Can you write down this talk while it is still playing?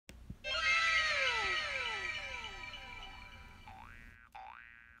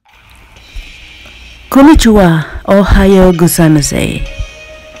Konnichiwa, Ohayo gozaimasu.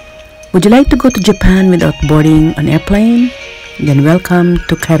 Would you like to go to Japan without boarding an airplane? Then welcome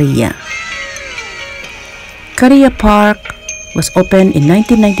to Korea. Korea Park was opened in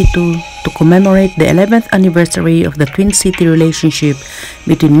 1992 to commemorate the 11th anniversary of the Twin City relationship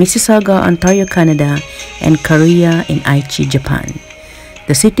between Mississauga, Ontario, Canada and Korea in Aichi, Japan.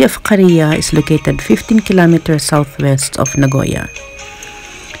 The city of Korea is located 15 kilometers southwest of Nagoya.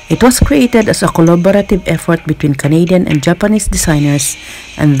 It was created as a collaborative effort between Canadian and Japanese designers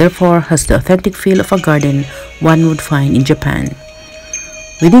and therefore has the authentic feel of a garden one would find in Japan.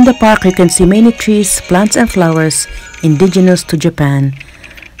 Within the park, you can see many trees, plants, and flowers indigenous to Japan.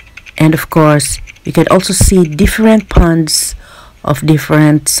 And of course, you can also see different ponds of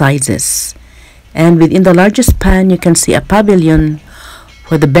different sizes. And within the largest pond, you can see a pavilion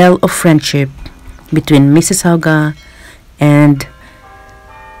where the bell of friendship between Mississauga and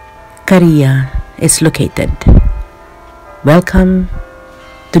Korea is located. Welcome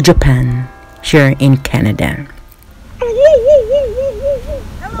to Japan, here in Canada.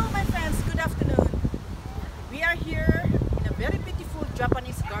 Hello my friends, good afternoon. We are here in a very beautiful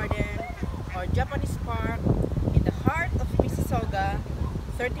Japanese garden or Japanese park in the heart of Mississauga,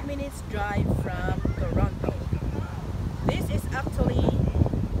 30 minutes drive from Toronto. This is actually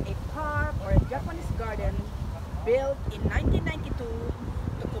a park or a Japanese garden built in 1992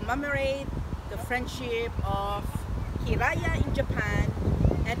 to commemorate the friendship of Hiraya in Japan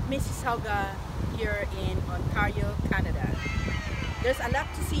and Mississauga here in Ontario, Canada. There's a lot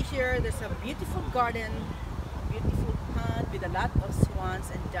to see here. There's a beautiful garden, beautiful pond with a lot of swans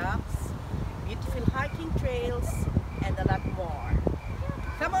and ducks, beautiful hiking trails, and a lot more.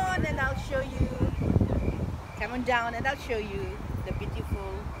 Come on and I'll show you. Come on down and I'll show you the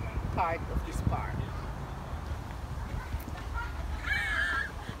beautiful part of this park.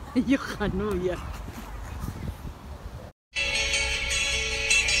 Yukanuya.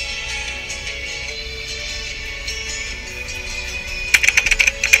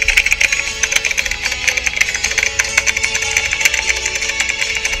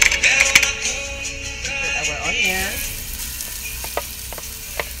 Our onions.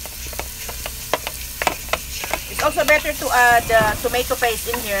 It's also better to add tomato paste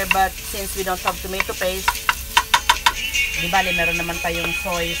in here, but since we don't have tomato paste, di bali, meron naman tayong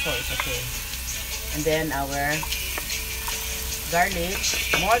soy sauce, okay. And then our garlic.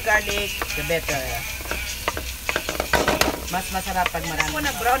 More garlic, the better. Mas masarap pag marami. So,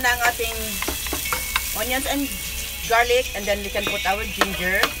 nag-brown na ang ating onions and garlic, and then we can put our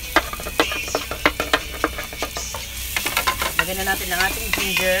ginger. Lagyan na natin ang ating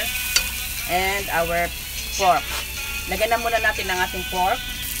ginger and our pork. Lagyan na muna natin ang ating pork.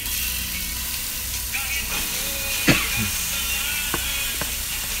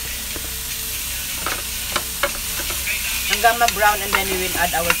 Hanggang mag-brown, and then we will add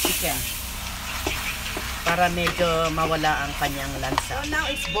our chicken para medyo mawala ang kanyang lansa. So now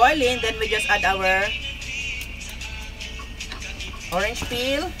it's boiling, then we just add our orange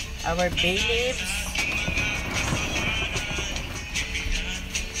peel, our bay leaves,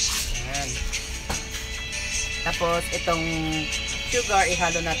 ayan. Tapos itong sugar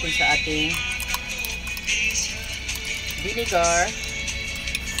ihalo natin sa ating vinegar.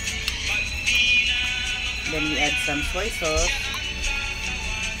 Then we add some soy sauce.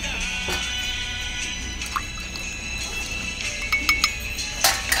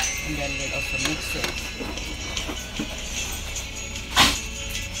 And then we'll also mix it.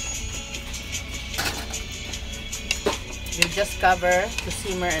 We'll just cover to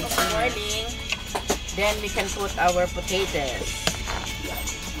simmer and boiling. Then we can put our potatoes.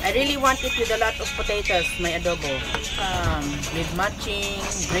 I really want it with a lot of potatoes, my adobo. With matching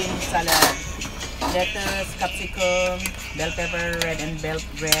green salad. Lettuce, capsicum, bell pepper, red and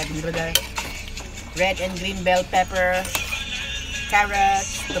green bell pepper,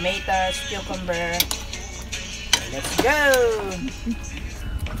 carrots, tomatoes, cucumber. Let's go!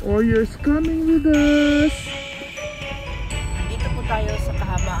 Warriors coming with us! Dito po tayo sa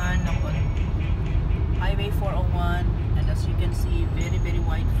kahabaan ng Highway 401, and as you can see, very very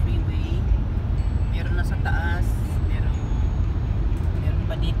wide freeway. Meron na sa taas, meron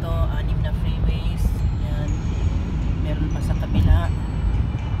pa dito, 6 na freeways. Yan. Meron pa sa kabila.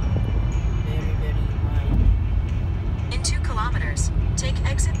 Very, very wide. In 2 kilometers, take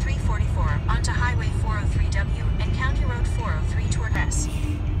exit 344 onto Highway 403W and County Road 403 toward S.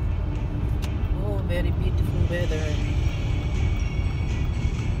 Oh, very beautiful weather.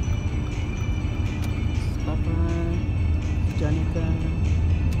 Papa, Janniban.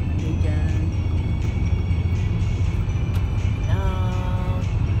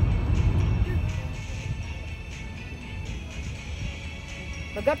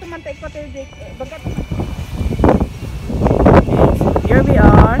 Bagato man tayo bagato man. Okay, so here we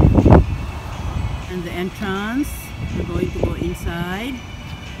are. And the entrance. We're going to go inside.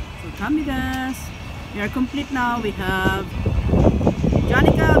 So come with us. We are complete now. We have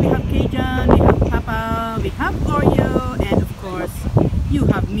Janniban, we have Cajun, we have Papa, we have Oreo, and of course, you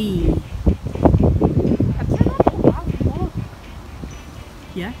have me.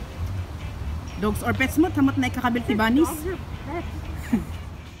 Yeah? Dogs or pets mo, tamot na ikakabil ti Banis.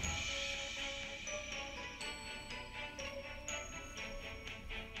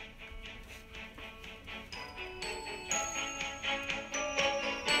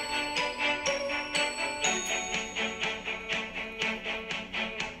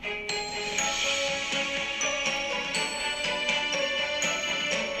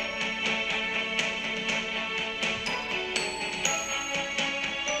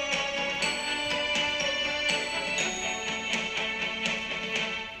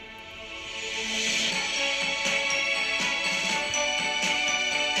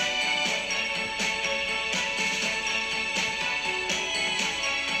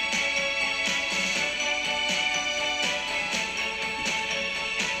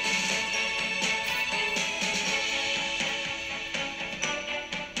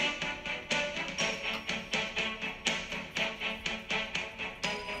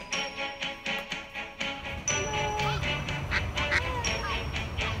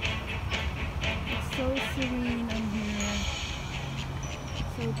 So serene on here,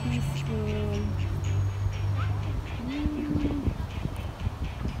 so peaceful.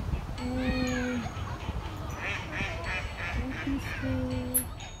 So peaceful.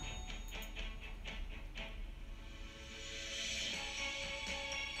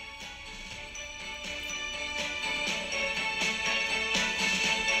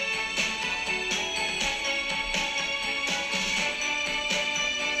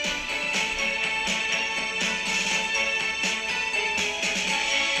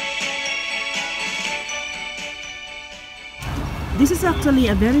 This is actually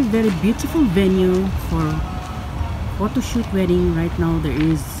a very beautiful venue for photo shoot wedding. Right now there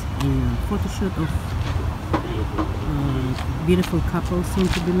is a photo shoot of beautiful couple soon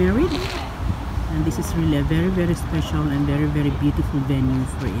to be married, and this is really a very special and very beautiful venue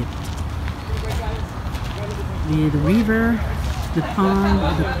for it. With the river, the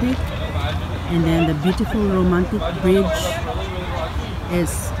pond, the creek, and then the beautiful romantic bridge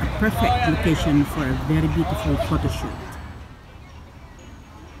is a perfect location for a very beautiful photo shoot.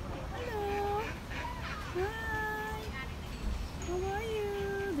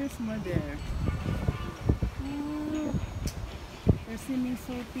 There's more there. Oh, they're swimming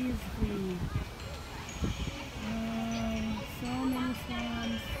so peacefully. So many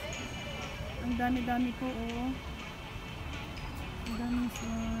swans. Ang dami-dami po, oh. Ang daming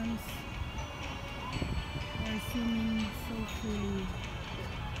swans. They're swimming so freely.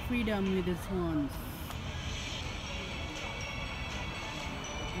 Freedom with the swans.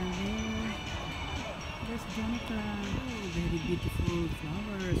 And there's Janniban. Oh, very beautiful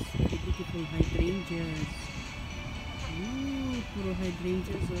flowers. Very beautiful hydrangeas. Ooh, puro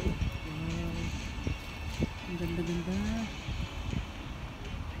hydrangeas, oh. Wow. Ang ganda-ganda.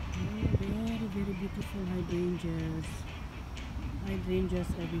 Oh, very beautiful hydrangeas. Hydrangeas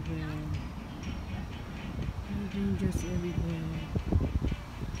everywhere. Hydrangeas everywhere.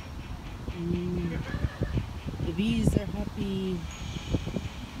 The bees are happy.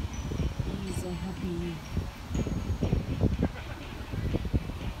 Bees are happy.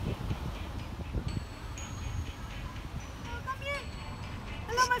 Oh, come here.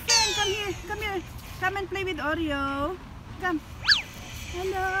 Hello, my friend. Come here. Come here. Come and play with Oreo. Come.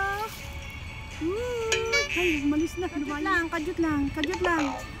 Hello. Ay, umalis na. Kajut lang. Kajut lang. Kajut lang.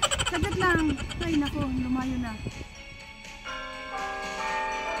 Kajut lang. Ay, nako. Lumayo na.